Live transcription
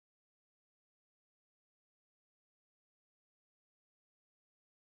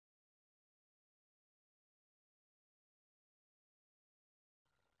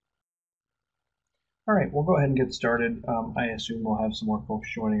All right, we'll go ahead and get started. I assume we'll have some more folks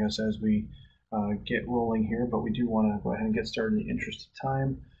joining us as we get rolling here, but we do want to go ahead and get started in the interest of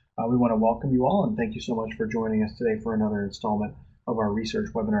time. We want to welcome you all and thank you so much for joining us today for another installment of our research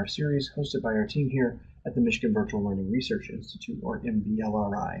webinar series hosted by our team here at the Michigan Virtual Learning Research Institute, or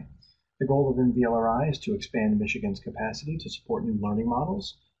MVLRI. The goal of MVLRI is to expand Michigan's capacity to support new learning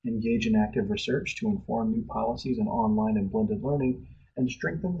models, engage in active research to inform new policies in online and blended learning, and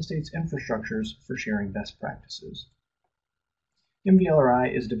strengthen the state's infrastructures for sharing best practices.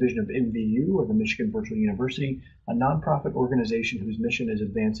 MVLRI is a division of MVU, or the Michigan Virtual University, a nonprofit organization whose mission is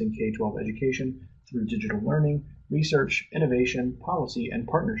advancing K-12 education through digital learning, research, innovation, policy, and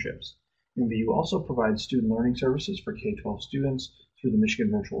partnerships. MVU also provides student learning services for K-12 students through the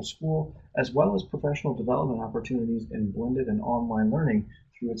Michigan Virtual School, as well as professional development opportunities in blended and online learning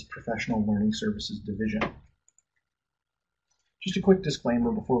through its Professional Learning Services division. Just a quick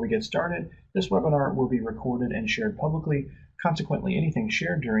disclaimer before we get started, this webinar will be recorded and shared publicly. Consequently, anything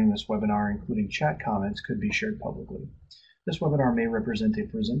shared during this webinar, including chat comments, could be shared publicly. This webinar may represent a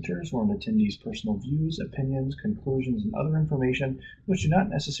presenter's or an attendee's personal views, opinions, conclusions, and other information which do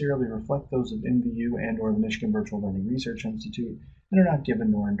not necessarily reflect those of MVU and/or the Michigan Virtual Learning Research Institute and are not given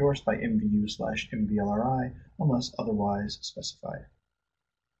nor endorsed by MVU/MVLRI unless otherwise specified.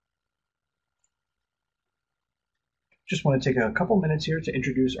 Just want to take a couple minutes here to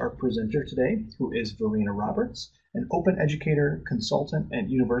introduce our presenter today, who is Verena Roberts, an open educator, consultant, and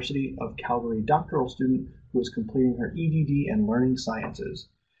University of Calgary doctoral student who is completing her EDD and Learning Sciences.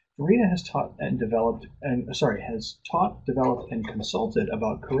 Verena has taught, developed, and consulted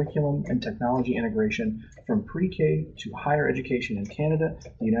about curriculum and technology integration from pre-K to higher education in Canada,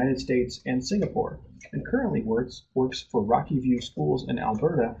 the United States, and Singapore, and currently works for Rocky View Schools in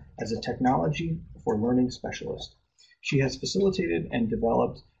Alberta as a technology for learning specialist. She has facilitated and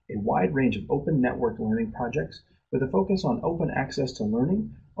developed a wide range of open network learning projects with a focus on open access to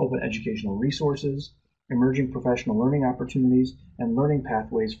learning, open educational resources, emerging professional learning opportunities, and learning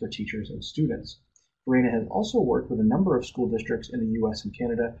pathways for teachers and students. Verena has also worked with a number of school districts in the US and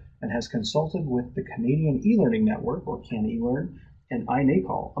Canada and has consulted with the Canadian e-learning network, or CanElearn, and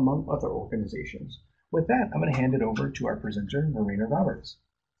iNACOL, among other organizations. With that, I'm going to hand it over to our presenter, Verena Roberts.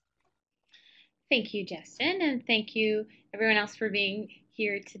 Thank you, Justin, and thank you everyone else for being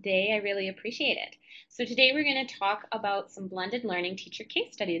here today. I really appreciate it. So today we're going to talk about some blended learning teacher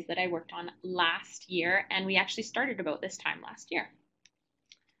case studies that I worked on last year, and we actually started about this time last year.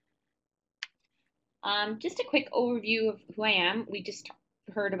 Just a quick overview of who I am. We just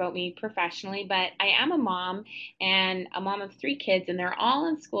heard about me professionally, but I am a mom and a mom of 3 kids, and they're all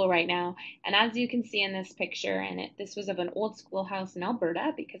in school right now. And as you can see in this picture, and this was of an old schoolhouse in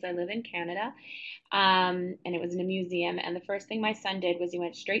Alberta because I live in Canada, and it was in a museum. And the first thing my son did was he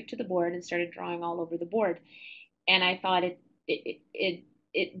went straight to the board and started drawing all over the board. And I thought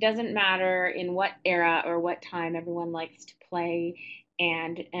it doesn't matter in what era or what time, everyone likes to play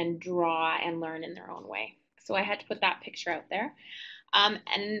and draw and learn in their own way. So I had to put that picture out there.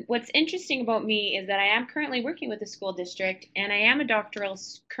 And what's interesting about me is that I am currently working with a school district, and I am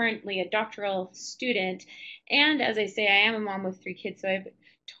currently a doctoral student. And as I say, I am a mom with 3 kids, so I have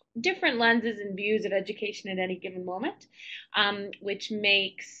different lenses and views of education at any given moment, which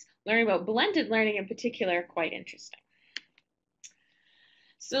makes learning about blended learning in particular quite interesting.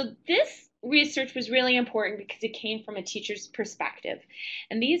 So this research was really important because it came from a teacher's perspective.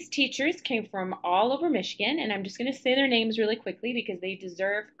 And these teachers came from all over Michigan, and I'm just going to say their names really quickly because they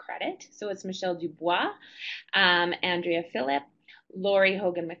deserve credit. So it's Michelle Dubois, Andrea Phillip, Lori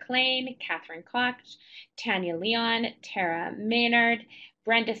Hogan-McLean, Catherine Koch, Tanya Leon, Tara Maynard,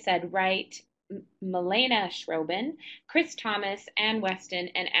 Brenda Said Wright, Milena Schroben, Chris Thomas, Ann Weston,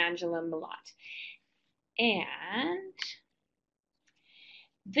 and Angela Malott. And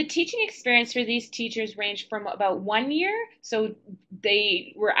the teaching experience for these teachers ranged from about 1 year, so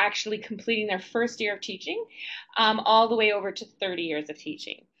they were actually completing their first year of teaching, all the way over to 30 years of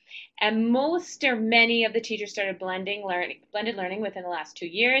teaching. And most or many of the teachers started blended learning within the last 2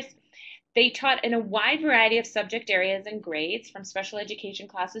 years. They taught in a wide variety of subject areas and grades, from special education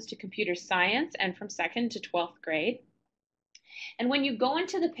classes to computer science, and from 2nd to 12th grade. And when you go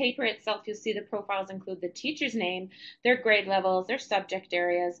into the paper itself, you'll see the profiles include the teacher's name, their grade levels, their subject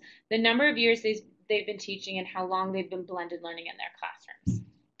areas, the number of years they've been teaching, and how long they've been blended learning in their classrooms.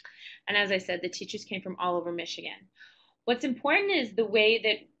 And as I said, the teachers came from all over Michigan. What's important is the way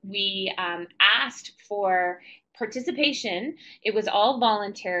that we asked for participation. It was all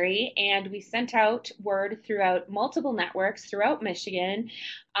voluntary, and we sent out word throughout multiple networks throughout Michigan,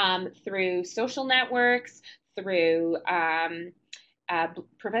 through social networks, through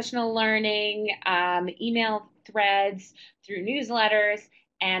professional learning, email threads, through newsletters.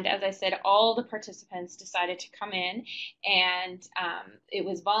 And as I said, all the participants decided to come in, and it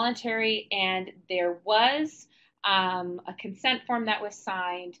was voluntary, and there was a consent form that was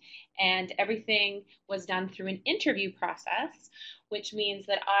signed, and everything was done through an interview process, which means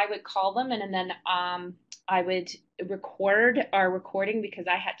that I would call them, and then I would record our recording because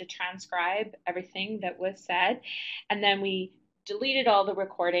I had to transcribe everything that was said. And then we deleted all the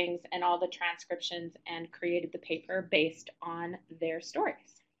recordings and all the transcriptions and created the paper based on their stories.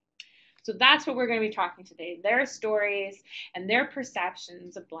 So that's what we're going to be talking today, their stories and their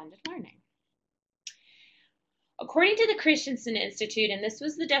perceptions of blended learning. According to the Christensen Institute, and this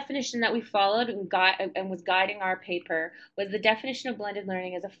was the definition that we followed and was guiding our paper, was the definition of blended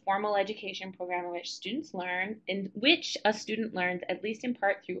learning as a formal education program in which a student learns, at least in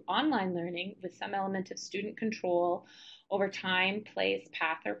part through online learning, with some element of student control over time, place,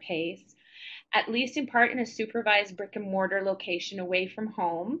 path, or pace, at least in part in a supervised brick and mortar location away from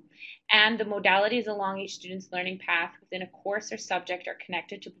home, and the modalities along each student's learning path within a course or subject are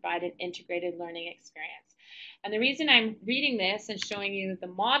connected to provide an integrated learning experience. And the reason I'm reading this and showing you the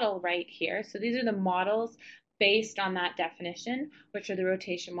model right here, so these are the models based on that definition, which are the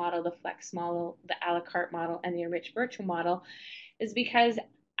rotation model, the flex model, the a la carte model, and the enriched virtual model, is because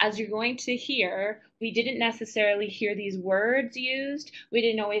as you're going to hear, we didn't necessarily hear these words used. We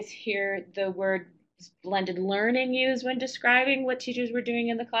didn't always hear the word blended learning used when describing what teachers were doing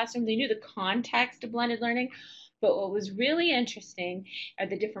in the classroom. They knew the context of blended learning, but what was really interesting are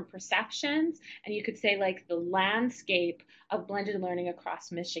the different perceptions, and you could say like the landscape of blended learning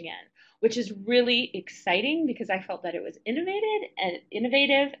across Michigan, which is really exciting because I felt that it was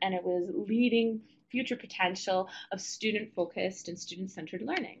innovative and it was leading future potential of student-focused and student-centered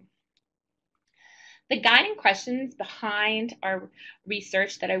learning. The guiding questions behind our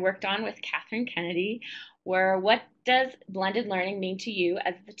research that I worked on with Catherine Kennedy were, what does blended learning mean to you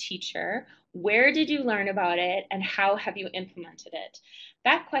as the teacher? Where did you learn about it, and how have you implemented it?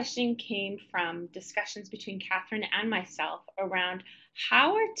 That question came from discussions between Catherine and myself around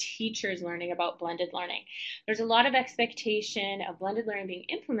how are teachers learning about blended learning? There's a lot of expectation of blended learning being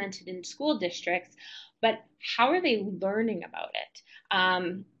implemented in school districts, but how are they learning about it?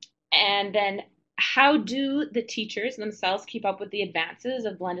 And then how do the teachers themselves keep up with the advances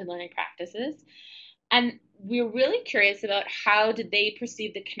of blended learning practices? And we're really curious about how did they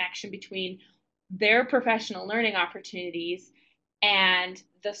perceive the connection between their professional learning opportunities and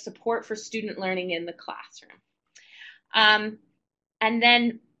the support for student learning in the classroom. And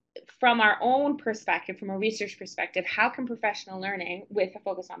then from our own perspective, from a research perspective, how can professional learning with a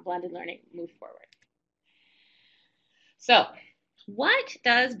focus on blended learning move forward? So what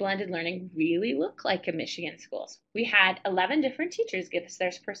does blended learning really look like in Michigan schools? We had 11 different teachers give us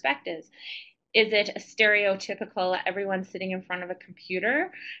their perspectives. Is it a stereotypical everyone sitting in front of a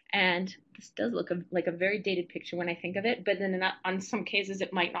computer? And this does look like a very dated picture when I think of it, but then on some cases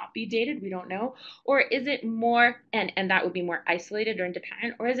it might not be dated, we don't know. Or is it more, and that would be more isolated or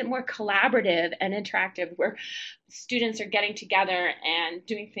independent, or is it more collaborative and interactive where students are getting together and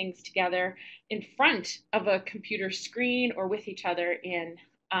doing things together in front of a computer screen or with each other in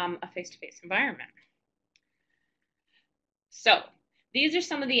a face-to-face environment? So these are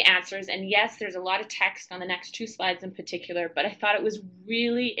some of the answers, and yes, there's a lot of text on the next two slides in particular, but I thought it was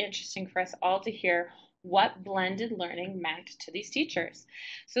really interesting for us all to hear what blended learning meant to these teachers.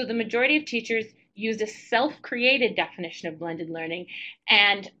 So the majority of teachers used a self-created definition of blended learning,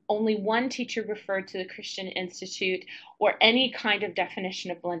 and only one teacher referred to the Christian Institute or any kind of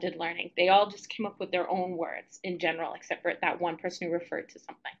definition of blended learning. They all just came up with their own words in general, except for that one person who referred to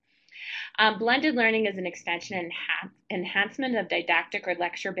something. Blended learning is an extension and enhancement of didactic or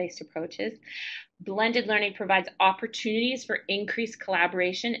lecture-based approaches. Blended learning provides opportunities for increased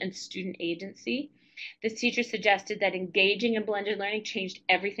collaboration and student agency. This teacher suggested that engaging in blended learning changed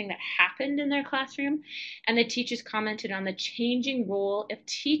everything that happened in their classroom, and the teachers commented on the changing role of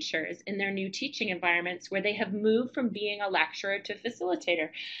teachers in their new teaching environments where they have moved from being a lecturer to facilitator.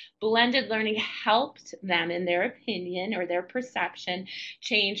 Blended learning helped them, in their opinion or their perception,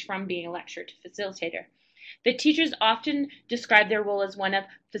 change from being a lecturer to facilitator. The teachers often describe their role as one of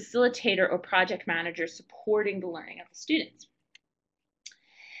facilitator or project manager supporting the learning of the students.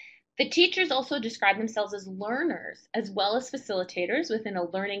 The teachers also describe themselves as learners as well as facilitators within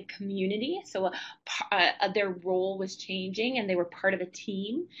a learning community. So their role was changing and they were part of a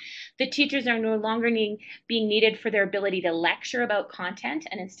team. The teachers are no longer being needed for their ability to lecture about content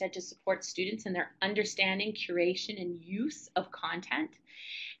and instead to support students in their understanding, curation, and use of content.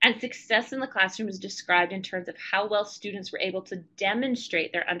 And success in the classroom is described in terms of how well students were able to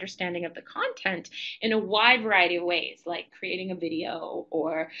demonstrate their understanding of the content in a wide variety of ways, like creating a video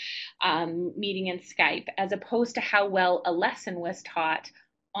or meeting in Skype, as opposed to how well a lesson was taught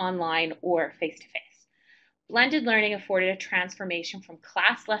online or face to face. Blended learning afforded a transformation from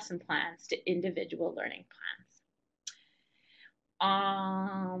class lesson plans to individual learning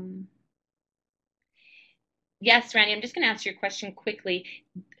plans. Yes, Randy, I'm just going to answer your question quickly.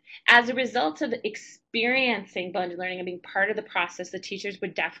 As a result of experiencing blended learning and being part of the process, the teachers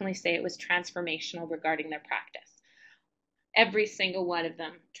would definitely say it was transformational regarding their practice. Every single one of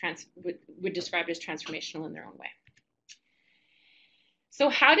them would describe it as transformational in their own way. So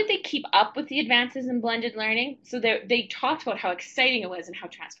how did they keep up with the advances in blended learning? So they talked about how exciting it was and how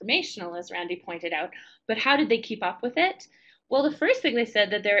transformational, as Randy pointed out, but how did they keep up with it? Well, the first thing they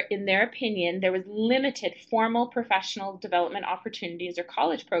said that in their opinion, there was limited formal professional development opportunities or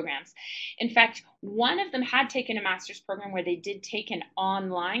college programs. In fact, one of them had taken a master's program where they did take an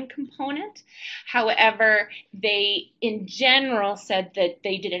online component. However, they in general said that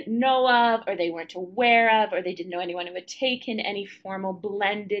they didn't know of, or they weren't aware of, or they didn't know anyone who had taken any formal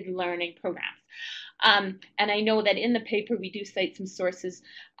blended learning programs. And I know that in the paper we do cite some sources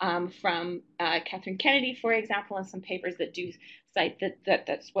from Catherine Kennedy, for example, and some papers that do cite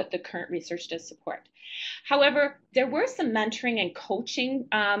that's what the current research does support. However, there were some mentoring and coaching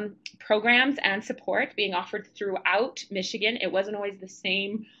programs and support being offered throughout Michigan. It wasn't always the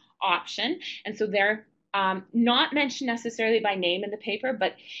same option, and so they're not mentioned necessarily by name in the paper,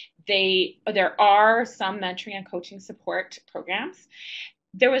 but there are some mentoring and coaching support programs.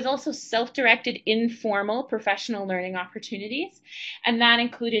 There was also self-directed informal professional learning opportunities, and that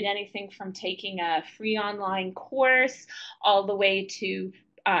included anything from taking a free online course all the way to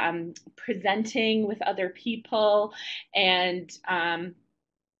presenting with other people and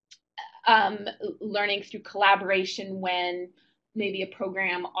learning through collaboration when maybe a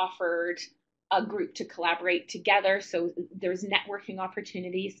program offered a group to collaborate together. So there's networking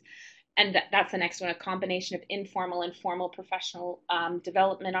opportunities. And that's the next one, a combination of informal and formal professional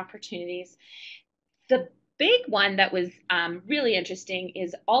development opportunities. The big one that was really interesting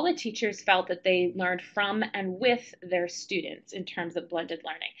is all the teachers felt that they learned from and with their students in terms of blended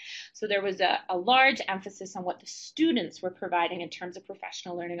learning. So there was a large emphasis on what the students were providing in terms of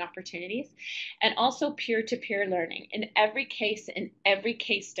professional learning opportunities, and also peer-to-peer learning. In every case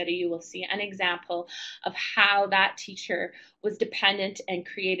study, you will see an example of how that teacher was dependent and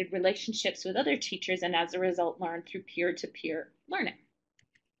created relationships with other teachers, and as a result learned through peer-to-peer learning.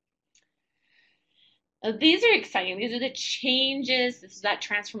 These are exciting. These are the changes, this is that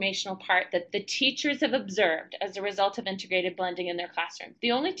transformational part that the teachers have observed as a result of integrated blending in their classroom.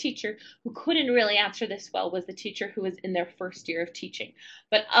 The only teacher who couldn't really answer this well was the teacher who was in their first year of teaching.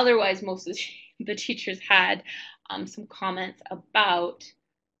 But otherwise, most of the teachers had some comments about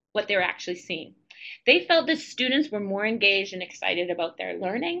what they were actually seeing. They felt that students were more engaged and excited about their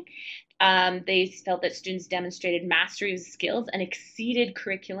learning. They felt that students demonstrated mastery of skills and exceeded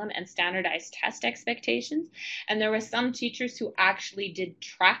curriculum and standardized test expectations. And there were some teachers who actually did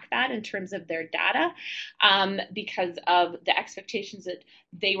track that in terms of their data because of the expectations that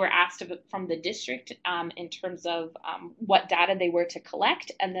they were asked of from the district in terms of what data they were to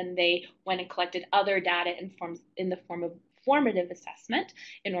collect. And then they went and collected other data in the form of formative assessment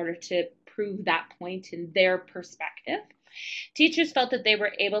in order to prove that point in their perspective. Teachers felt that they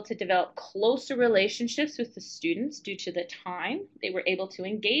were able to develop closer relationships with the students due to the time they were able to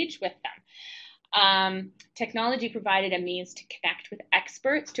engage with them. Technology provided a means to connect with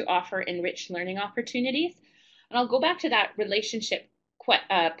experts to offer enriched learning opportunities. And I'll go back to that relationship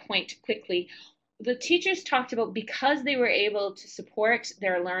point quickly. The teachers talked about because they were able to support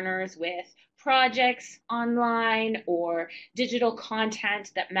their learners with projects online or digital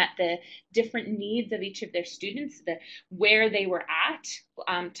content that met the different needs of each of their students, where they were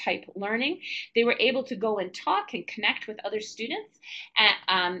at type learning, they were able to go and talk and connect with other students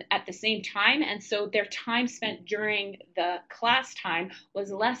at the same time. And so their time spent during the class time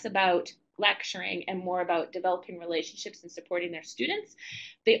was less about lecturing and more about developing relationships and supporting their students.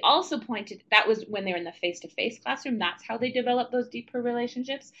 They also pointed, that was when they were in the face-to-face classroom, that's how they developed those deeper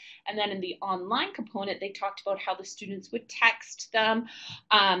relationships. And then in the online component, they talked about how the students would text them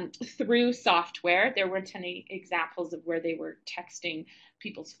through software. There weren't any examples of where they were texting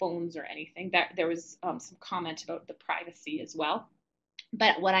people's phones or anything. There was some comment about the privacy as well.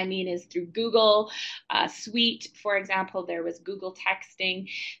 But what I mean is through Google Suite, for example, there was Google texting.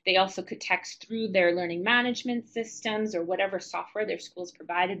 They also could text through their learning management systems or whatever software their schools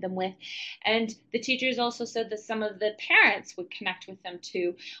provided them with. And the teachers also said that some of the parents would connect with them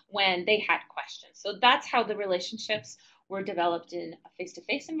too when they had questions. So that's how the relationships were developed in a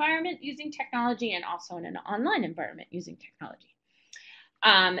face-to-face environment using technology and also in an online environment using technology.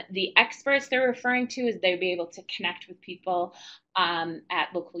 The experts they're referring to is they'd be able to connect with people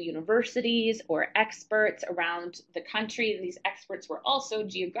at local universities or experts around the country. These experts were also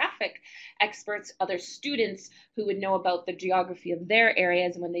geographic experts, other students who would know about the geography of their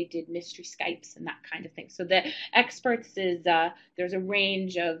areas when they did mystery Skypes and that kind of thing. So the experts is, there's a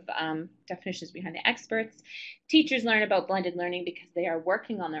range of definitions behind the experts. Teachers learn about blended learning because they are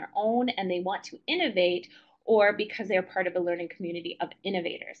working on their own and they want to innovate, or because they are part of a learning community of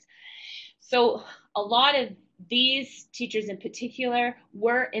innovators. So a lot of these teachers in particular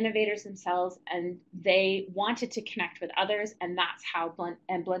were innovators themselves, and they wanted to connect with others, and that's how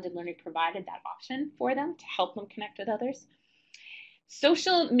blended learning provided that option for them to help them connect with others.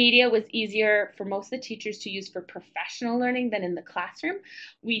 Social media was easier for most of the teachers to use for professional learning than in the classroom.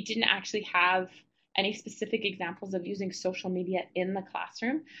 We didn't actually have any specific examples of using social media in the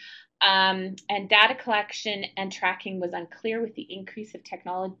classroom. And data collection and tracking was unclear with the increase of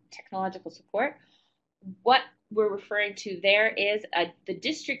technological support. What we're referring to there is the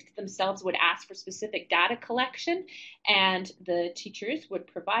districts themselves would ask for specific data collection, and the teachers would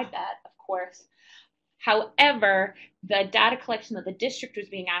provide that, of course. However, the data collection that the district was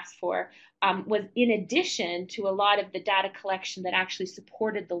being asked for was in addition to a lot of the data collection that actually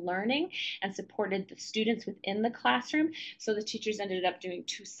supported the learning and supported the students within the classroom. So the teachers ended up doing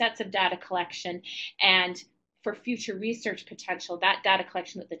 2 sets of data collection, and for future research potential, that data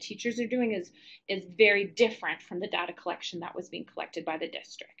collection that the teachers are doing is very different from the data collection that was being collected by the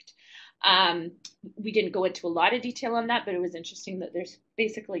district. We didn't go into a lot of detail on that, but it was interesting that there's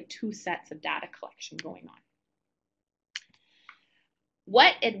basically 2 sets of data collection going on.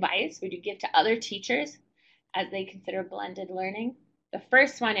 What advice would you give to other teachers as they consider blended learning? The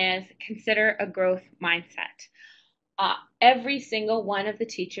first one is consider a growth mindset. Every single one of the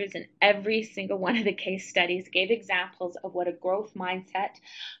teachers in every single one of the case studies gave examples of what a growth mindset,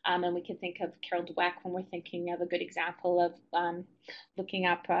 and we can think of Carol Dweck when we're thinking of a good example of looking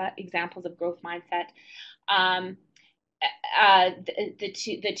up examples of growth mindset.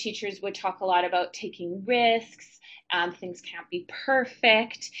 The teachers would talk a lot about taking risks. Things can't be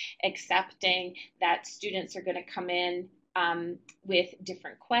perfect, accepting that students are going to come in with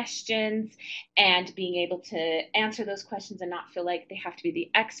different questions and being able to answer those questions and not feel like they have to be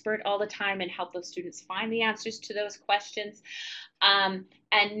the expert all the time and help those students find the answers to those questions. And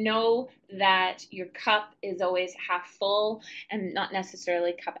know that your cup is always half full and not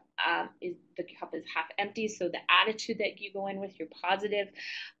necessarily the cup is half empty. So the attitude that you go in with, you're positive.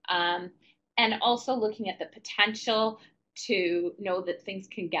 And also looking at the potential to know that things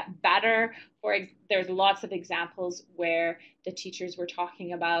can get better. There's lots of examples where the teachers were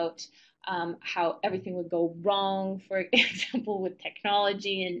talking about how everything would go wrong, for example, with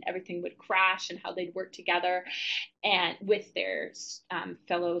technology, and everything would crash, and how they'd work together and with their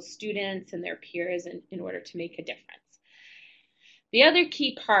fellow students and their peers in order to make a difference. The other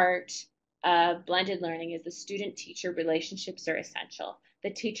key part of blended learning is the student-teacher relationships are essential. The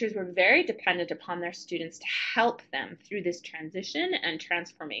teachers were very dependent upon their students to help them through this transition and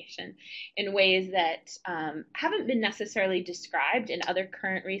transformation in ways that haven't been necessarily described in other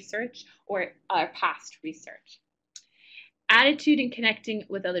current research or past research. Attitude and connecting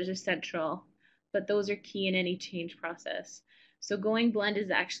with others are central, but those are key in any change process. So going blend is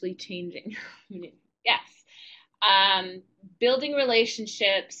actually changing. Yes. Building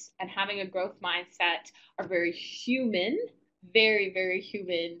relationships and having a growth mindset are very human, very, very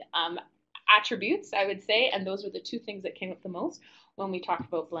human attributes, I would say. And those were the 2 things that came up the most when we talked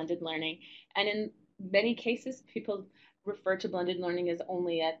about blended learning. And in many cases, people refer to blended learning as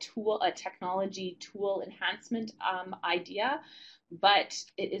only a tool, a technology tool enhancement idea. But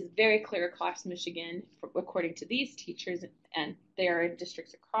it is very clear across Michigan, according to these teachers, and they are in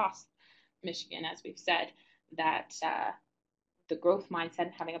districts across Michigan, as we've said, that the growth mindset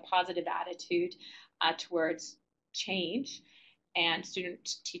and having a positive attitude towards change and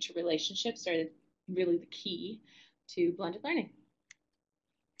student-teacher relationships are really the key to blended learning.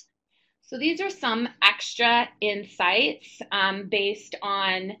 So these are some extra insights based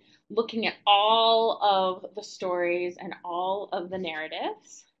on looking at all of the stories and all of the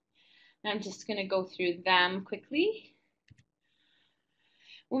narratives. And I'm just going to go through them quickly.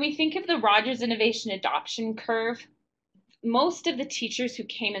 When we think of the Rogers Innovation Adoption Curve, most of the teachers who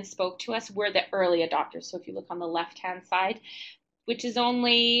came and spoke to us were the early adopters. So if you look on the left-hand side, which is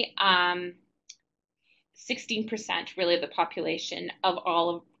only 16% really of the population of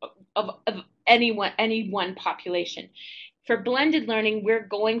all of any one population. For blended learning, we're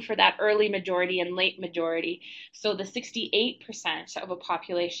going for that early majority and late majority, so the 68% of a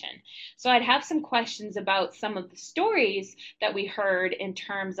population. So I'd have some questions about some of the stories that we heard in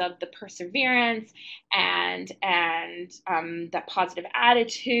terms of the perseverance and that positive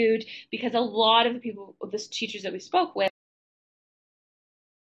attitude, because a lot of the people, the teachers that we spoke with,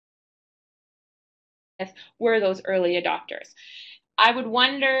 were those early adopters. I would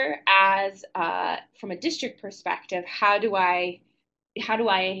wonder, as from a district perspective, how do I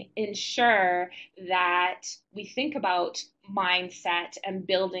ensure that we think about mindset and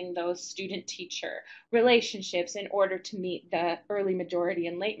building those student teacher relationships in order to meet the early majority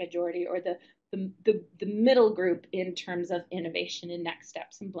and late majority, or the middle group, in terms of innovation and next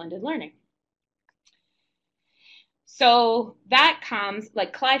steps in blended learning. So that comes,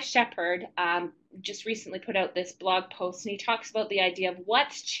 like Clive Shepherd just recently put out this blog post, and he talks about the idea of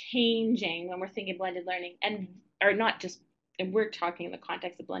what's changing when we're thinking blended learning, and or not just, and we're talking in the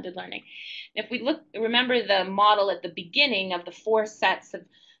context of blended learning. If we remember the model at the beginning of the 4 sets of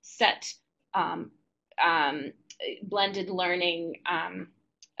blended learning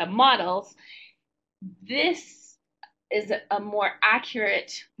models, this is a more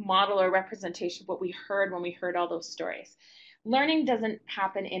accurate model or representation of what we heard when we heard all those stories. Learning doesn't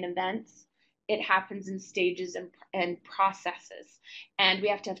happen in events. It happens in stages and processes. And we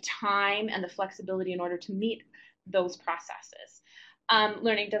have to have time and the flexibility in order to meet those processes.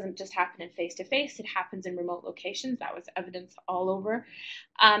 Learning doesn't just happen in face-to-face. It happens in remote locations. That was evidence all over.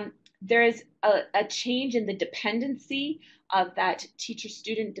 There is a change in the dependency of that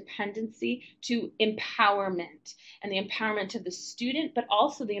teacher-student dependency to empowerment, and the empowerment of the student, but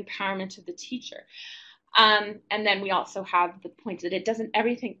also the empowerment of the teacher. And then we also have the point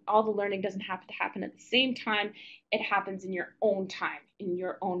that all the learning doesn't have to happen at the same time. It happens in your own time, in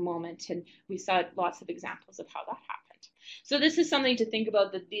your own moment. And we saw lots of examples of how that happened. So this is something to think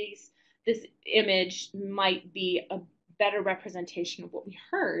about, that this image might be a better representation of what we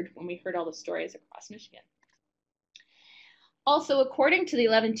heard when we heard all the stories across Michigan. Also, according to the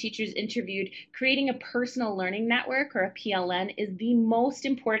 11 teachers interviewed, creating a personal learning network, or a PLN, is the most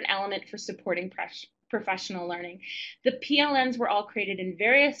important element for supporting professional learning. The PLNs were all created in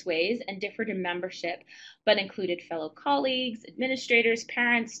various ways and differed in membership, but included fellow colleagues, administrators,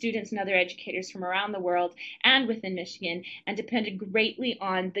 parents, students, and other educators from around the world and within Michigan, and depended greatly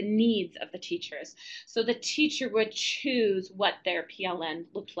on the needs of the teachers. So the teacher would choose what their PLN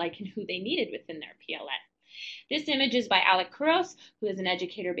looked like and who they needed within their PLN. This image is by Alec Kuros, who is an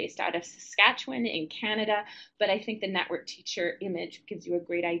educator based out of Saskatchewan in Canada, but I think the network teacher image gives you a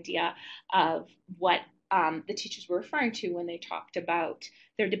great idea of what the teachers were referring to when they talked about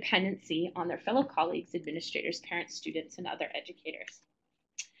their dependency on their fellow colleagues, administrators, parents, students, and other educators.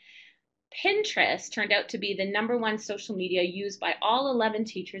 Pinterest turned out to be the #1 social media used by all 11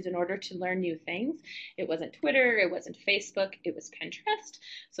 teachers in order to learn new things. It wasn't Twitter, it wasn't Facebook, it was Pinterest.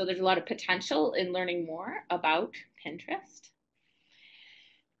 So there's a lot of potential in learning more about Pinterest.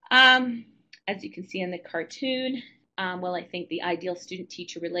 As you can see in the cartoon, well, I think the ideal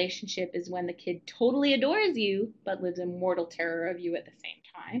student-teacher relationship is when the kid totally adores you, but lives in mortal terror of you at the same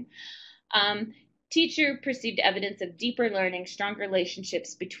time. Teacher perceived evidence of deeper learning, stronger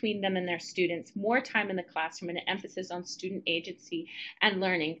relationships between them and their students, more time in the classroom, and an emphasis on student agency and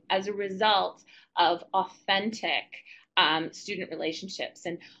learning as a result of authentic student relationships,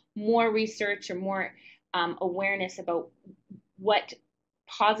 and more research or more awareness about what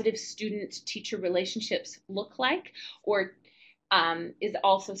positive student-teacher relationships look like, or is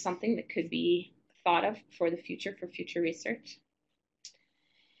also something that could be thought of for the future, for future research.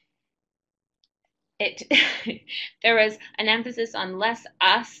 There was an emphasis on less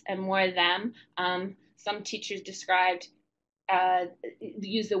us and more them. Some teachers described,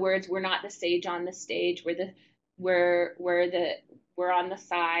 use the words, "We're not the sage on the stage. We're on the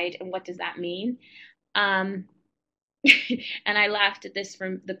side." And what does that mean? And I laughed at this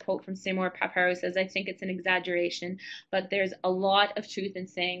from the quote from Seymour Paparo, says, "I think it's an exaggeration, but there's a lot of truth in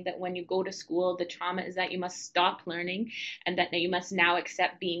saying that when you go to school, the trauma is that you must stop learning and that you must now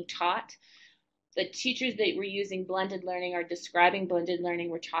accept being taught. the teachers that were using blended learning or describing blended learning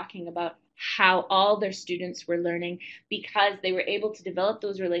were talking about how all their students were learning because they were able to develop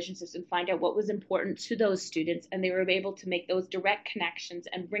those relationships and find out what was important to those students, and they were able to make those direct connections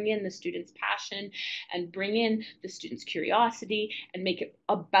and bring in the students' passion and bring in the students' curiosity and make it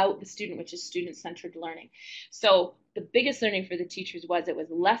about the student, which is student-centered learning. So the biggest learning for the teachers was it was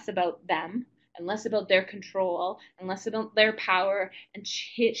less about them and less about their control and less about their power, and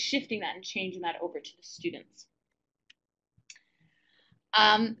shifting that and changing that over to the students.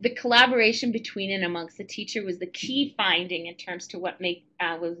 The collaboration between and amongst the teacher was the key finding in terms to what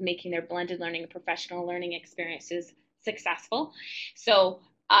was making their blended learning and professional learning experiences successful. So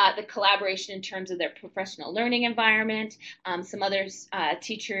the collaboration in terms of their professional learning environment. Some others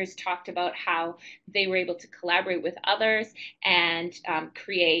teachers talked about how they were able to collaborate with others and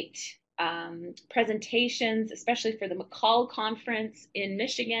create presentations, especially for the McCall conference in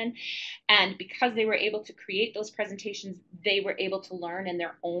Michigan. And because they were able to create those presentations, they were able to learn in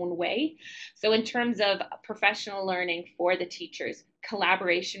their own way. So in terms of professional learning for the teachers,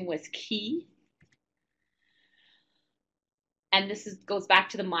 collaboration was key. And goes back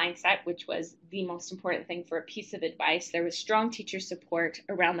to the mindset, which was the most important thing for a piece of advice. There was strong teacher support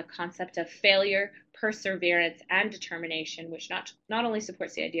around the concept of failure, perseverance, and determination, which not only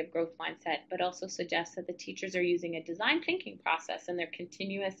supports the idea of growth mindset, but also suggests that the teachers are using a design thinking process in their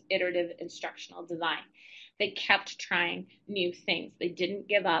continuous iterative instructional design. They kept trying new things. They didn't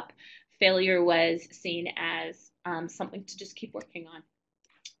give up. Failure was seen as something to just keep working on.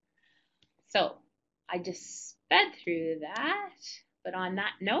 So I just sped through that, but on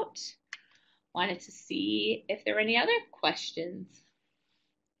that note, wanted to see if there were any other questions.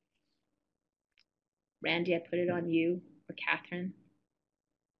 Randy, I put it on you or Catherine.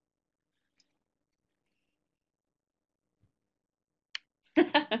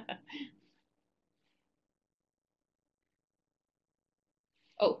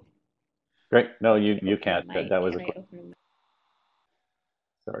 Oh, Great. No, you can't. That was can a I open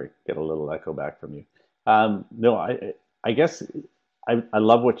sorry, get a little echo back from you. No, I guess I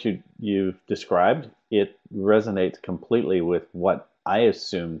love what you've described. It resonates completely with what I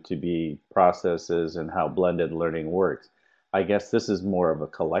assume to be processes and how blended learning works. I guess this is more of a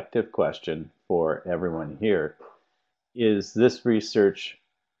collective question for everyone here. Is this research,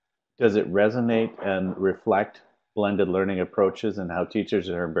 does it resonate and reflect blended learning approaches and how teachers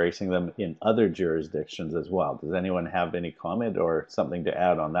are embracing them in other jurisdictions as well? Does anyone have any comment or something to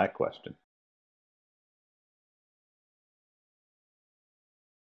add on that question?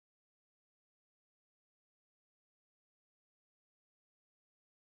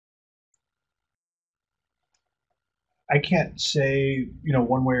 I can't say,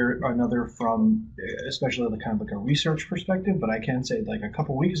 one way or another from, especially the kind of like a research perspective, but I can say like a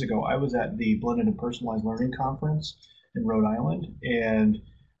couple weeks ago, I was at the Blended and Personalized Learning Conference in Rhode Island. And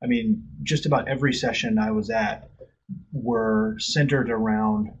I mean, just about every session I was at were centered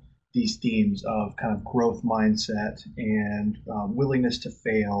around these themes of kind of growth mindset and willingness to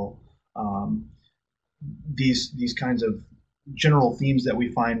fail. Um, these kinds of general themes that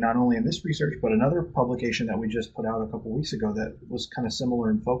we find not only in this research but another publication that we just put out a couple weeks ago that was kind of similar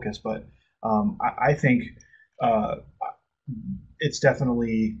in focus. But I think uh, it's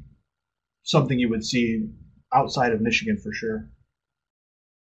definitely something you would see outside of Michigan for sure.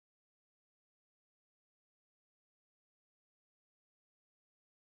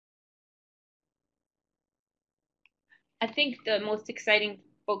 I think the most exciting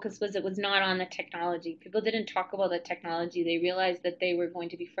focus was it was not on the technology. People didn't talk about the technology. They realized that they were going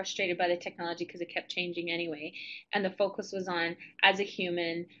to be frustrated by the technology because it kept changing anyway. And the focus was on, as a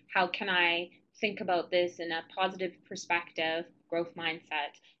human, how can I think about this in a positive perspective, growth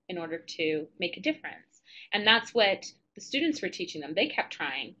mindset, in order to make a difference. And that's what the students were teaching them. They kept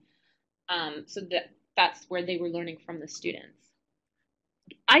trying. So that's where they were learning from the students.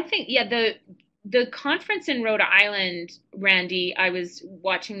 I think, yeah, the conference in Rhode Island, Randy, I was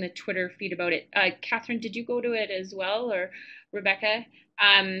watching the Twitter feed about it. Catherine, did you go to it as well, or Rebecca?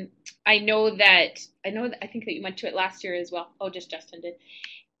 Um, I think that you went to it last year as well. Oh, just Justin did.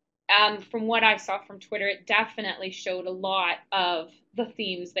 From what I saw from Twitter, it definitely showed a lot of the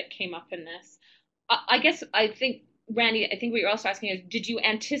themes that came up in this. I guess I think, Randy, I think what you're also asking is, did you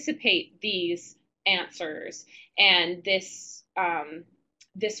anticipate these answers and this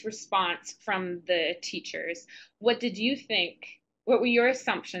response from the teachers? What did you think? What were your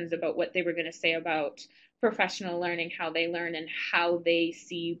assumptions about what they were going to say about professional learning, how they learn, and how they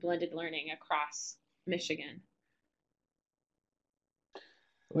see blended learning across Michigan?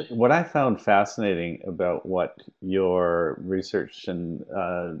 What I found fascinating about what your research and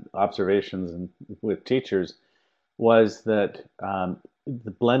observations with teachers was that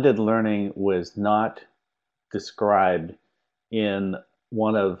the blended learning was not described in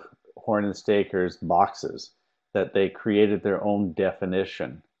one of Horn and Staker's boxes, that they created their own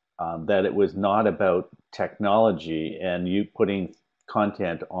definition, that it was not about technology and you putting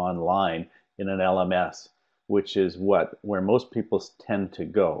content online in an LMS, which is where most people tend to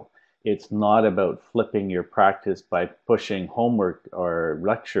go. It's not about flipping your practice by pushing homework or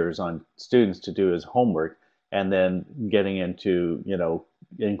lectures on students to do as homework and then getting into,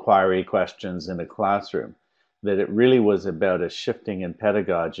 inquiry questions in a classroom. That it really was about a shifting in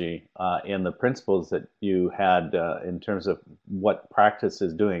pedagogy in the principles that you had in terms of what practice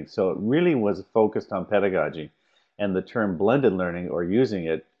is doing. So it really was focused on pedagogy. And the term blended learning, or using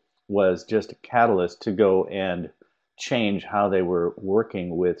it, was just a catalyst to go and change how they were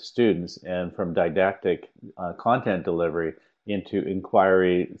working with students, and from didactic content delivery into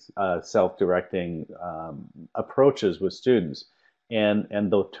inquiry, self-directing approaches with students. And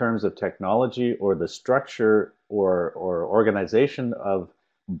the terms of technology or the structure or organization of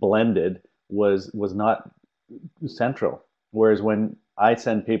blended was not central. Whereas when I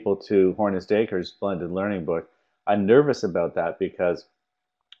send people to Horn and Staker's blended learning book, I'm nervous about that because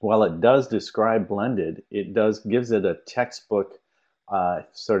while it does describe blended, it gives it a textbook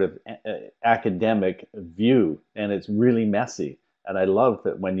sort of academic view, and it's really messy. And I love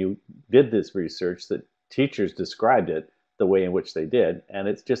that when you did this research, that teachers described it the way in which they did, and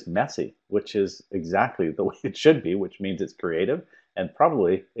it's just messy, which is exactly the way it should be, which means it's creative and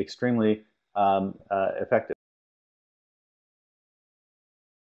probably extremely effective.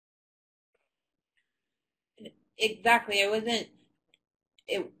 Exactly. It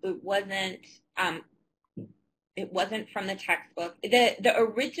wasn't um, it wasn't from the textbook. The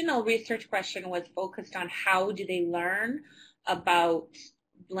original research question was focused on how do they learn about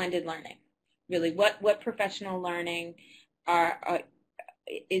blended learning. Really, what professional learning are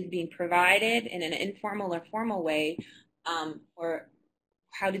is being provided in an informal or formal way, or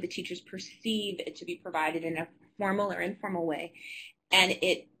how do the teachers perceive it to be provided in a formal or informal way? And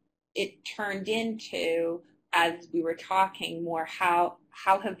it turned into, as we were talking more, how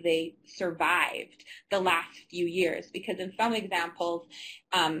have they survived the last few years? Because in some examples,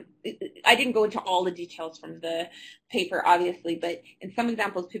 I didn't go into all the details from the paper, obviously, but in some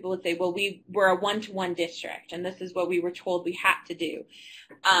examples, people would say, well, we were a one-to-one district, and this is what we were told we had to do.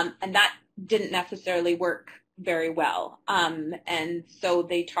 And that didn't necessarily work very well. And so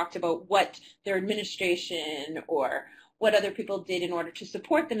they talked about what their administration or what other people did in order to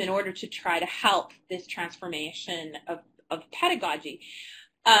support them in order to try to help this transformation of pedagogy.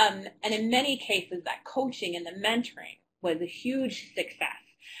 And in many cases, that coaching and the mentoring was a huge success.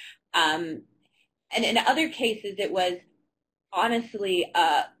 And in other cases, it was honestly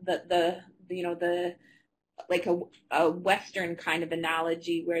the like a Western kind of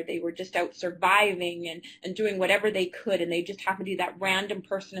analogy where they were just out surviving and doing whatever they could, and they just happened to be that random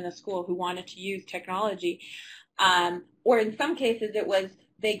person in the school who wanted to use technology. Or in some cases, it was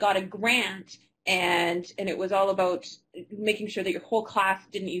they got a grant and it was all about making sure that your whole class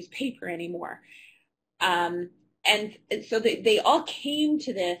didn't use paper anymore. And so they all came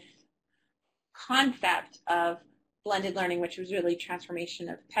to this concept of blended learning, which was really transformation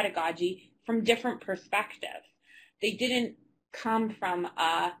of pedagogy, from different perspectives. They didn't come from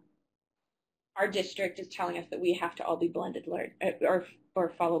our district is telling us that we have to all be blended learn or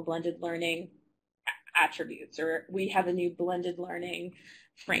follow blended learning attributes, or we have a new blended learning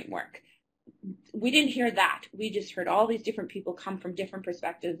framework. We didn't hear that. We just heard all these different people come from different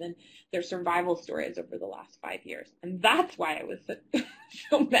perspectives and their survival stories over the last 5 years. And that's why it was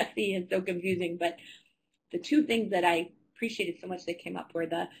so messy and so confusing. But the two things that I appreciated so much that came up were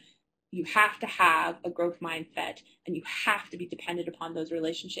you have to have a growth mindset, and you have to be dependent upon those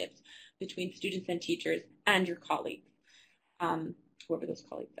relationships between students and teachers and your colleagues, whoever those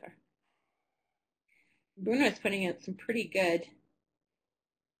colleagues are. Bruno is putting out some pretty good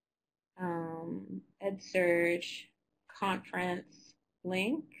EdSurge conference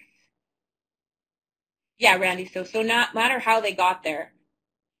links. Yeah, Randy, so not matter how they got there,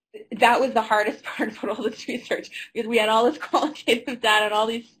 that was the hardest part about all this research, because we had all this qualitative data and all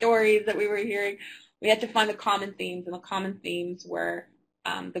these stories that we were hearing. We had to find the common themes, and the common themes were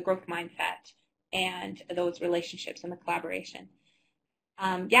the growth mindset and those relationships and the collaboration.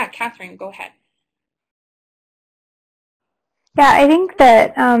 Yeah, Catherine, go ahead. Yeah, I think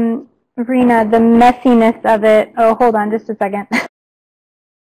that, Rena, the messiness of it, oh, hold on just a second.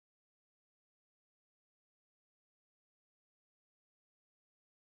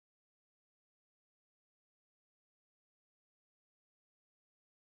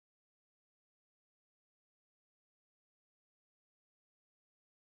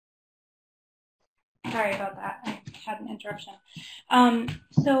 Sorry about that. I had an interruption.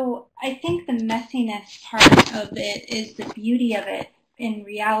 So I think the messiness part of it is the beauty of it in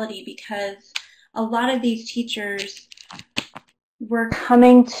reality, because a lot of these teachers were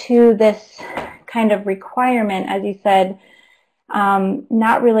coming to this kind of requirement, as you said,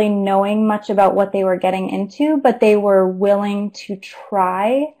 not really knowing much about what they were getting into, but they were willing to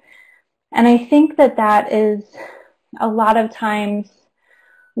try. And I think that that is a lot of times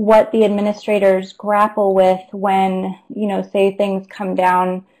what the administrators grapple with when, say things come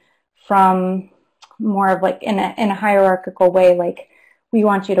down from more of like in a hierarchical way, like, we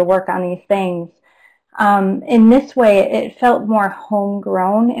want you to work on these things. In this way, it felt more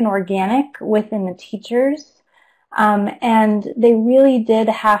homegrown and organic within the teachers. And they really did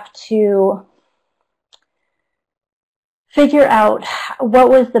have to figure out what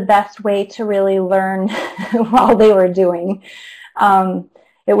was the best way to really learn while they were doing.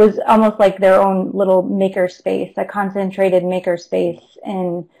 It was almost like their own little maker space, a concentrated maker space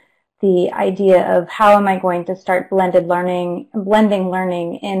in the idea of how am I going to start blending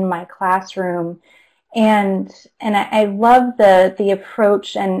learning in my classroom. And I love the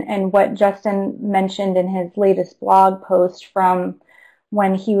approach and what Justin mentioned in his latest blog post from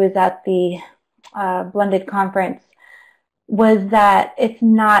when he was at the Blended Conference, was that it's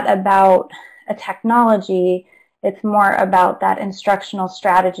not about a technology, it's more about that instructional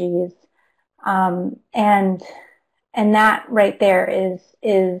strategies. And that right there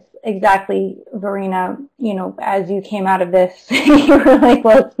is exactly, Verena, as you came out of this, you were like,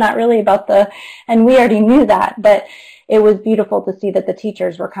 well, it's not really about and we already knew that, but it was beautiful to see that the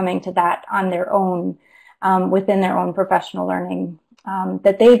teachers were coming to that on their own, within their own professional learning,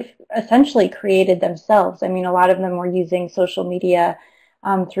 that they've essentially created themselves. I mean, a lot of them were using social media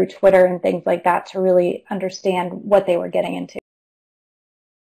through Twitter and things like that to really understand what they were getting into.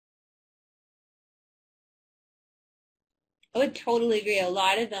 I would totally agree. A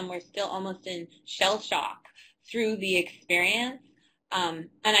lot of them were still almost in shell shock through the experience. And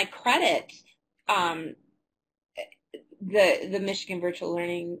I credit the Michigan Virtual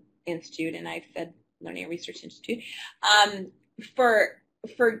Learning Institute, and I've said Learning and Research Institute, for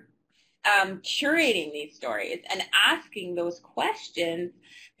curating these stories and asking those questions,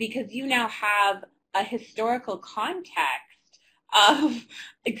 because you now have a historical context of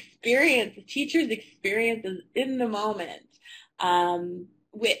experience, teachers' experiences in the moment,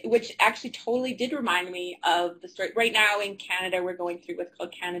 which actually totally did remind me of the story. Right now in Canada, we're going through what's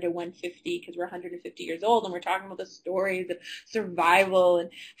called Canada 150, because we're 150 years old, and we're talking about the stories of survival and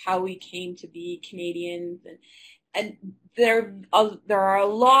how we came to be Canadians. And there are a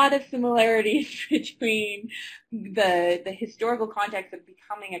lot of similarities between the historical context of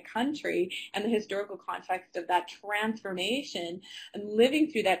becoming a country and the historical context of that transformation, and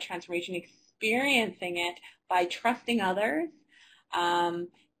living through that transformation, experiencing it by trusting others, and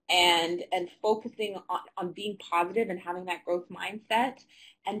focusing on being positive and having that growth mindset,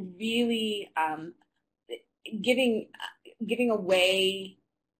 and really giving away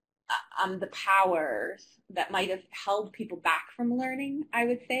the powers that might have held people back from learning, I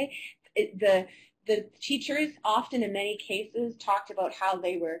would say. The teachers often, in many cases, talked about how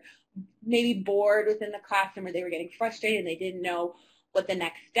they were maybe bored within the classroom, or they were getting frustrated and they didn't know what the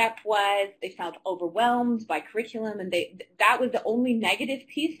next step was. They felt overwhelmed by curriculum, and that was the only negative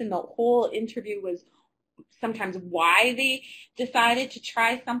piece in the whole interview, was sometimes why they decided to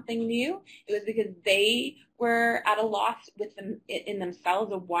try something new. It was because they were at a loss with them in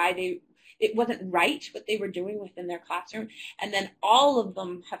themselves of why it wasn't right what they were doing within their classroom. And then all of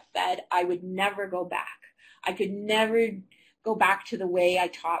them have said, I would never go back. I could never go back to the way I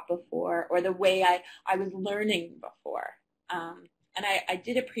taught before, or the way I was learning before. And I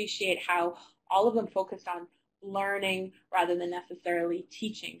did appreciate how all of them focused on learning rather than necessarily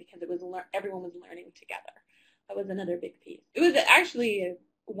teaching, because everyone was learning together. That was another big piece. It was actually a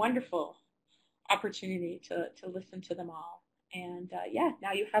wonderful opportunity to listen to them all. And yeah,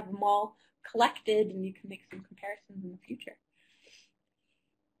 now you have them all collected, and you can make some comparisons in the future.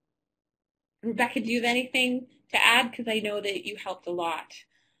 Rebecca, do you have anything to add? Because I know that you helped a lot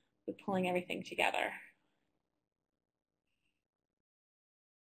with pulling everything together.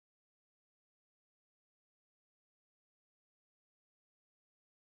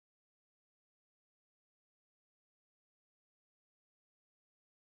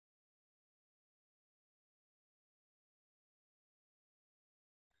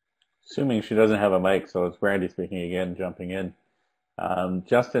 Assuming she doesn't have a mic, so it's Brandy speaking again, jumping in.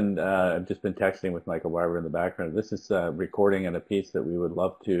 Justin, I've just been texting with Michael Barber in the background. This is a recording and a piece that we would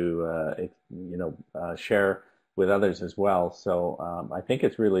love to, share with others as well. So I think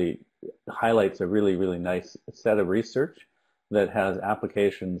it's really highlights a really, really nice set of research that has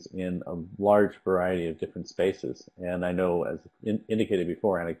applications in a large variety of different spaces. And I know, as indicated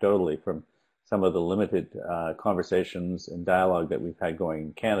before, anecdotally, from some of the limited conversations and dialogue that we've had going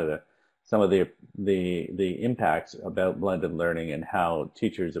in Canada, some of the impacts about blended learning and how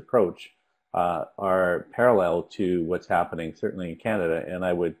teachers approach are parallel to what's happening certainly in Canada, and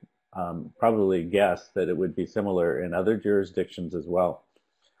I would probably guess that it would be similar in other jurisdictions as well.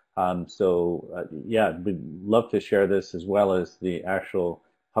 Yeah, we'd love to share this as well as the actual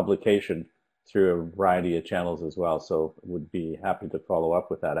publication through a variety of channels as well. So would be happy to follow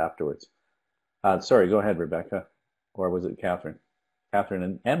up with that afterwards. Sorry, go ahead, Rebecca. Or was it Catherine?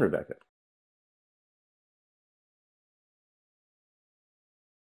 Catherine and Rebecca.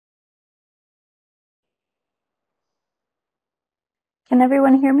 Can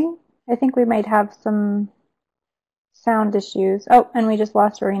everyone hear me? I think we might have some sound issues. Oh, and we just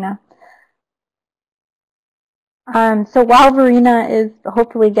lost Verena. So while Verena is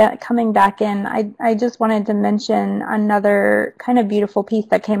hopefully coming back in, I just wanted to mention another kind of beautiful piece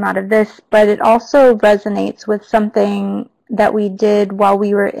that came out of this, but it also resonates with something that we did while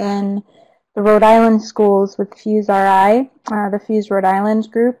we were in the Rhode Island schools with MVLRI, the Fuse Rhode Island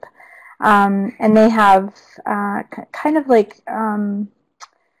group. And they have kind of like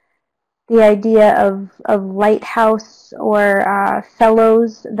the idea of lighthouse or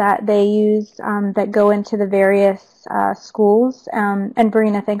fellows that they use that go into the various schools. And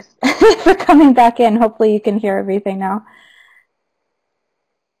Verena, thanks for coming back in. Hopefully you can hear everything now.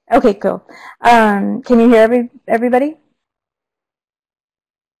 Okay, cool. Can you hear everybody?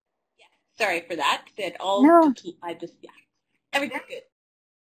 Yeah, sorry for that. No. Everything's good.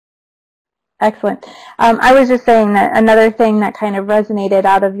 Excellent. I was just saying that another thing that kind of resonated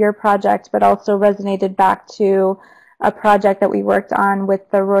out of your project, but also resonated back to a project that we worked on with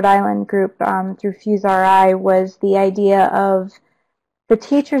the Rhode Island group through MVLRI, was the idea of the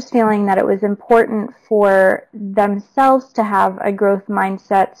teachers feeling that it was important for themselves to have a growth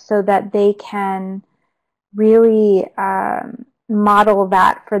mindset so that they can really model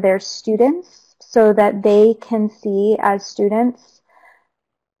that for their students, so that they can see as students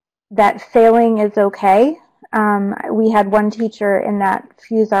that failing is okay. We had one teacher in that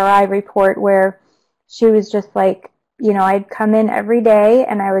MVLRI report where she was just like, you know, I'd come in every day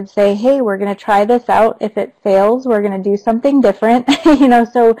and I would say, hey, we're going to try this out. If it fails, we're going to do something different. You know,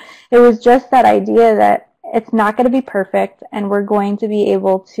 so it was just that idea that it's not going to be perfect and we're going to be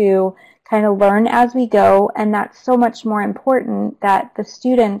able to kind of learn as we go. And that's so much more important that the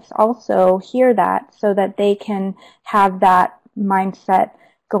students also hear that so that they can have that mindset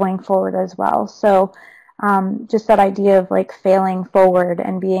going forward as well. So just that idea of like failing forward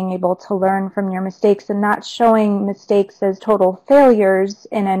and being able to learn from your mistakes and not showing mistakes as total failures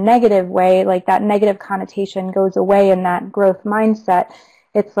in a negative way, like that negative connotation goes away in that growth mindset.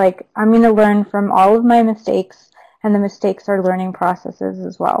 It's like, I'm going to learn from all of my mistakes, and the mistakes are learning processes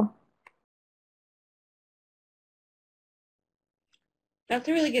as well. That's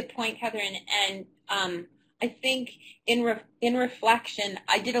a really good point, Catherine. And I think in reflection,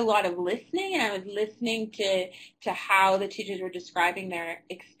 I did a lot of listening, and I was listening to how the teachers were describing their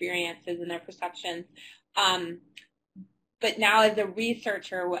experiences and their perceptions. But now as a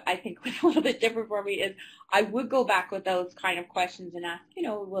researcher, what I think was a little bit different for me is I would go back with those kind of questions and ask, you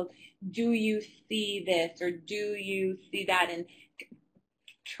know, well, do you see this or do you see that, and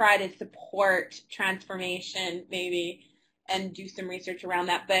try to support transformation maybe and do some research around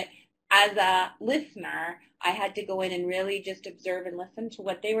that. But as a listener, I had to go in and really just observe and listen to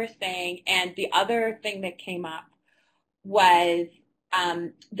what they were saying. And the other thing that came up was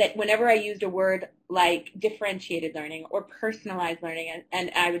that whenever I used a word like differentiated learning or personalized learning,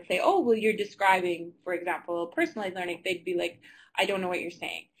 and I would say, oh, well, you're describing, for example, personalized learning, they'd be like, I don't know what you're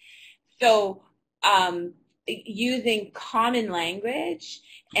saying. So using common language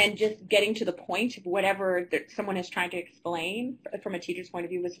and just getting to the point of whatever someone is trying to explain from a teacher's point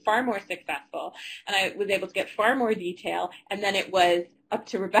of view was far more successful, and I was able to get far more detail. And then it was up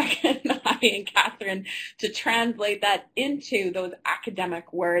to Rebecca and I and Catherine to translate that into those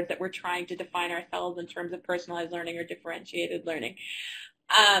academic words that we're trying to define ourselves in terms of personalized learning or differentiated learning.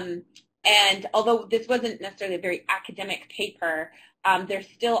 And although this wasn't necessarily a very academic paper, there's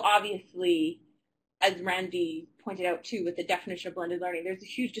still obviously, as Randy pointed out too, with the definition of blended learning, there's a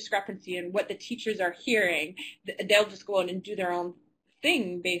huge discrepancy in what the teachers are hearing. They'll just go out and do their own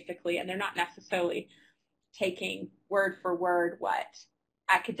thing, basically, and they're not necessarily taking word for word what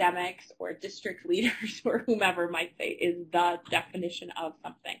academics or district leaders or whomever might say is the definition of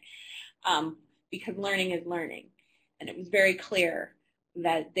something. because learning is learning. And it was very clear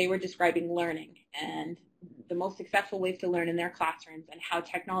that they were describing learning and the most successful ways to learn in their classrooms and how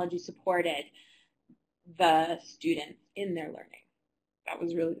technology supported the students in their learning. That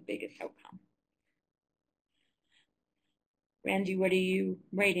was really the biggest outcome. Randy, what are you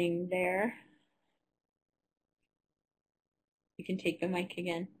writing there? You can take the mic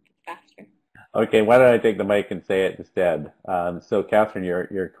again. It's faster. Okay, why don't I take the mic and say it instead? So, Catherine,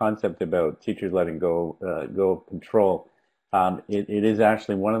 your concept about teachers letting go of control, it is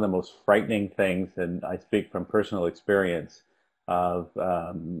actually one of the most frightening things, and I speak from personal experience of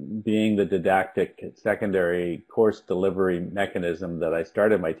being the didactic secondary course delivery mechanism that I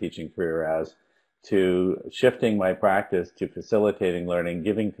started my teaching career as, to shifting my practice to facilitating learning,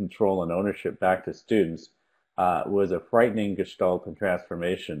 giving control and ownership back to students. Was a frightening gestalt and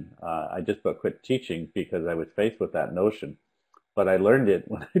transformation. I just about quit teaching because I was faced with that notion. But I learned it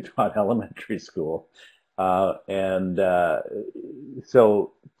when I taught elementary school. So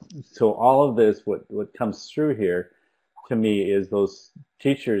all of this, what comes through here to me is those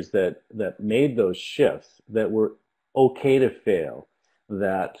teachers that made those shifts, that were okay to fail,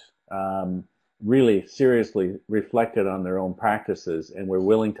 that really seriously reflected on their own practices and were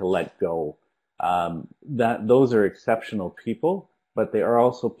willing to let go. That those are exceptional people, but they are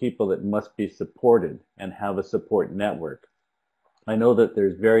also people that must be supported and have a support network. I know that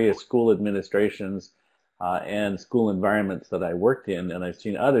there's various school administrations and school environments that I worked in, and I've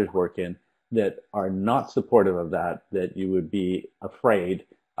seen others work in, that are not supportive of that you would be afraid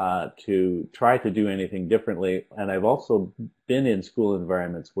to try to do anything differently. And I've also been in school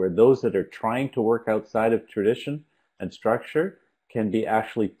environments where those that are trying to work outside of tradition and structure can be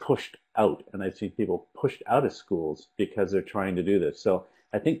actually pushed out. And I've seen people pushed out of schools because they're trying to do this. So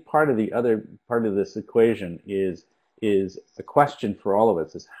I think part of this equation is a question for all of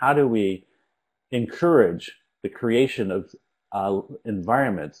us, is how do we encourage the creation of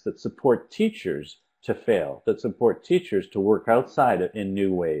environments that support teachers to fail, that support teachers to work outside in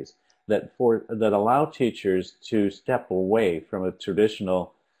new ways, that allow teachers to step away from a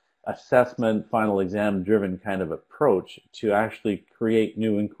traditional assessment, final exam driven kind of approach to actually create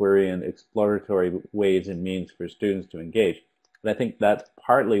new inquiry and exploratory ways and means for students to engage. And I think that's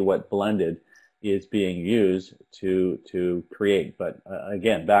partly what blended is being used to create. But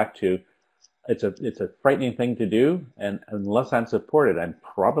again, back to it's a frightening thing to do, and unless I'm supported, I'm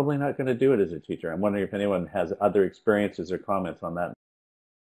probably not going to do it as a teacher. I'm wondering if anyone has other experiences or comments on that.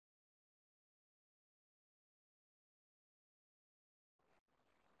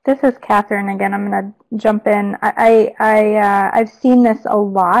 This is Catherine again. I'm going to jump in. I've seen this a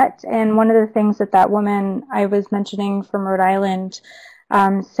lot, and one of the things that woman I was mentioning from Rhode Island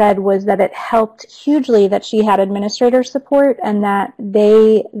said was that it helped hugely that she had administrator support, and that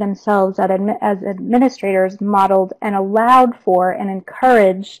they themselves as administrators modeled and allowed for and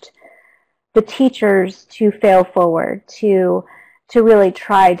encouraged the teachers to fail forward, to really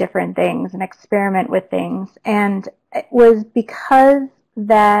try different things and experiment with things. And it was because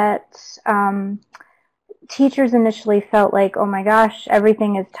that teachers initially felt like, oh my gosh,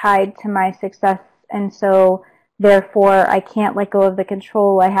 everything is tied to my success, and so therefore I can't let go of the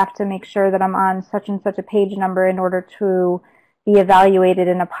control. I have to make sure that I'm on such and such a page number in order to be evaluated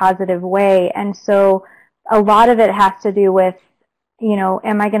in a positive way. And so a lot of it has to do with,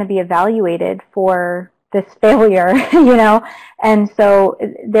 am I going to be evaluated for this failure, And so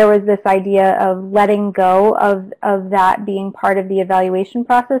there was this idea of letting go of that being part of the evaluation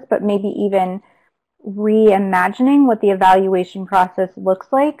process, but maybe even reimagining what the evaluation process looks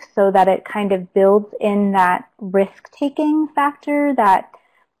like so that it kind of builds in that risk-taking factor, that,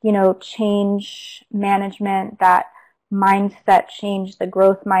 change management, that mindset change, the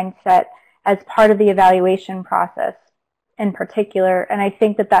growth mindset as part of the evaluation process in particular. And I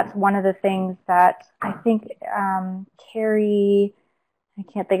think that that's one of the things that I think Kerry, I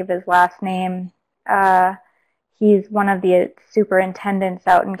can't think of his last name, he's one of the superintendents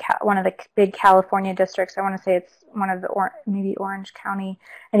out in one of the big California districts. I want to say it's one of the maybe Orange County.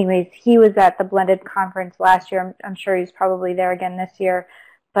 Anyways, he was at the Blended Conference last year. I'm sure he's probably there again this year.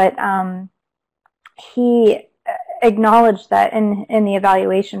 But he acknowledged that in the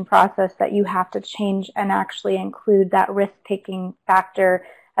evaluation process that you have to change and actually include that risk-taking factor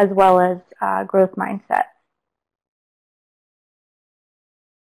as well as growth mindset.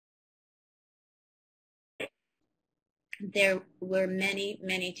 There were many,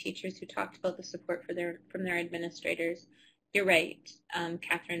 many teachers who talked about the support from their administrators. You're right,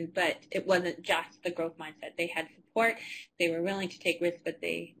 Catherine, but it wasn't just the growth mindset. They had support. They were willing to take risks, but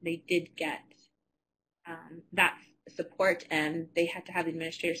they did get support, and they had to have the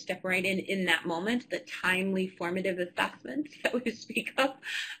administrator step right in that moment. The timely formative assessment that we speak of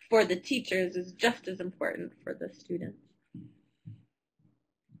for the teachers is just as important for the students.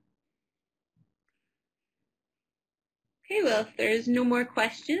 Okay, well, if there's no more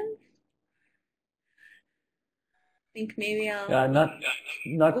questions, I think maybe I'll...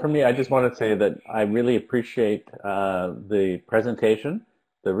 Not for me. I just want to say that I really appreciate the presentation,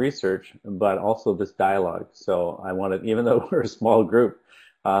 the research, but also this dialogue. So I want to, even though we're a small group,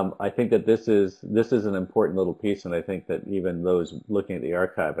 I think that this is an important little piece, and I think that even those looking at the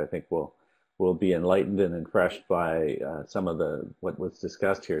archive, I think will be enlightened and refreshed by some of what was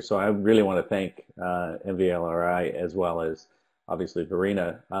discussed here. So I really want to thank MVLRI, as well as obviously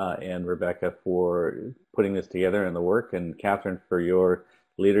Verena and Rebecca, for putting this together and the work, and Catherine for your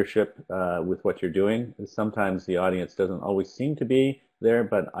leadership with what you're doing. Sometimes the audience doesn't always seem to be there,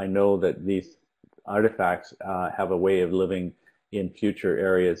 but I know that these artifacts have a way of living in future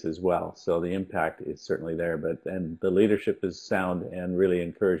areas as well. So the impact is certainly there, and the leadership is sound, and really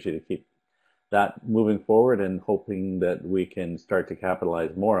encourage you to keep that moving forward, and hoping that we can start to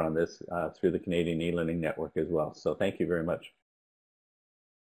capitalize more on this through the Canadian e-learning network as well. So thank you very much.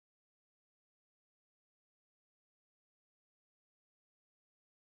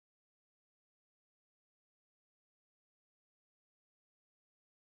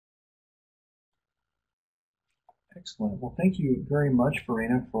 Excellent. Well, thank you very much,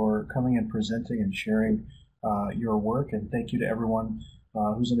 Verena, for coming and presenting and sharing your work, and thank you to everyone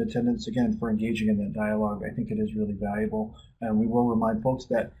who's in attendance, again, for engaging in that dialogue. I think it is really valuable, and we will remind folks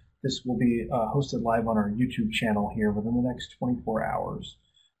that this will be hosted live on our YouTube channel here within the next 24 hours.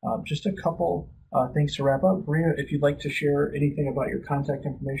 Just a couple things to wrap up. Verena, if you'd like to share anything about your contact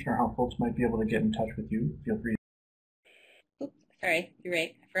information or how folks might be able to get in touch with you, feel free. Oops, sorry, you're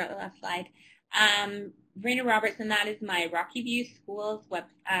right. I forgot the last slide. Verena Robertson, that is my Rocky View Schools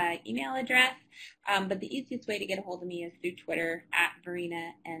email address. But the easiest way to get a hold of me is through Twitter at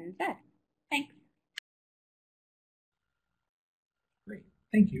VerenaNZ. Thanks. Great,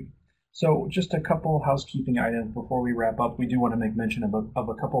 thank you. So just a couple housekeeping items before we wrap up. We do want to make mention of a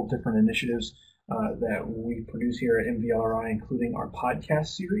couple of different initiatives that we produce here at MVLRI, including our podcast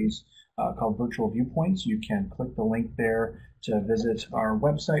series called Virtual Viewpoints. You can click the link there to visit our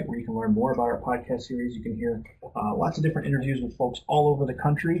website, where you can learn more about our podcast series. You can hear lots of different interviews with folks all over the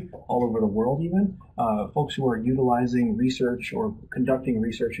country, all over the world even, folks who are utilizing research or conducting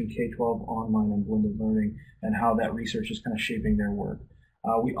research in K-12 online and blended learning, and how that research is kind of shaping their work.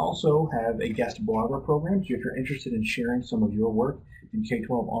 We also have a guest blogger program, so if you're interested in sharing some of your work in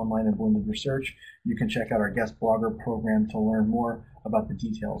K-12 online and blended research, you can check out our guest blogger program to learn more about the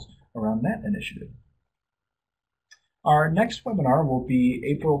details around that initiative. Our next webinar will be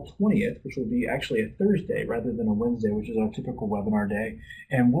April 20th, which will be actually a Thursday rather than a Wednesday, which is our typical webinar day.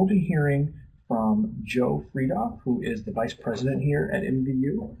 And we'll be hearing from Joe Friedoff, who is the Vice President here at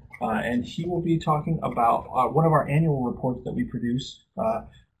MVU. And he will be talking about one of our annual reports that we produce, the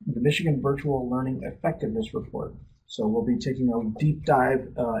Michigan Virtual Learning Effectiveness Report. So we'll be taking a deep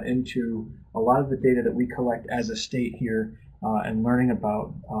dive into a lot of the data that we collect as a state here and learning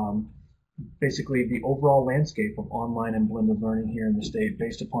about basically the overall landscape of online and blended learning here in the state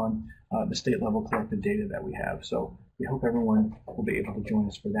based upon the state level collected data that we have. So we hope everyone will be able to join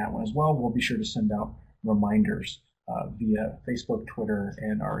us for that one as well. We'll be sure to send out reminders via Facebook, Twitter,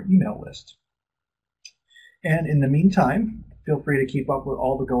 and our email list. And in the meantime, feel free to keep up with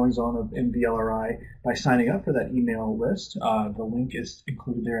all the goings-on of MVLRI by signing up for that email list. The link is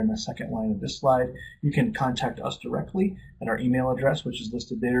included there in the second line of this slide. You can contact us directly at our email address, which is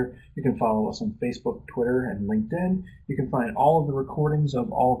listed there. You can follow us on Facebook, Twitter, and LinkedIn. You can find all of the recordings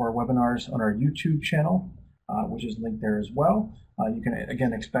of all of our webinars on our YouTube channel, which is linked there as well. You can,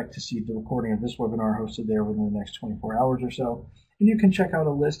 again, expect to see the recording of this webinar hosted there within the next 24 hours or so. And you can check out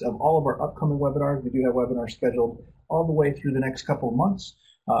a list of all of our upcoming webinars. We do have webinars scheduled all the way through the next couple of months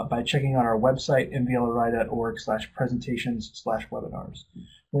by checking out our website, mvlri.org/presentations/webinars.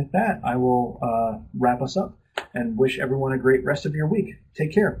 With that, I will wrap us up and wish everyone a great rest of your week.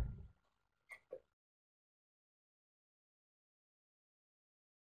 Take care.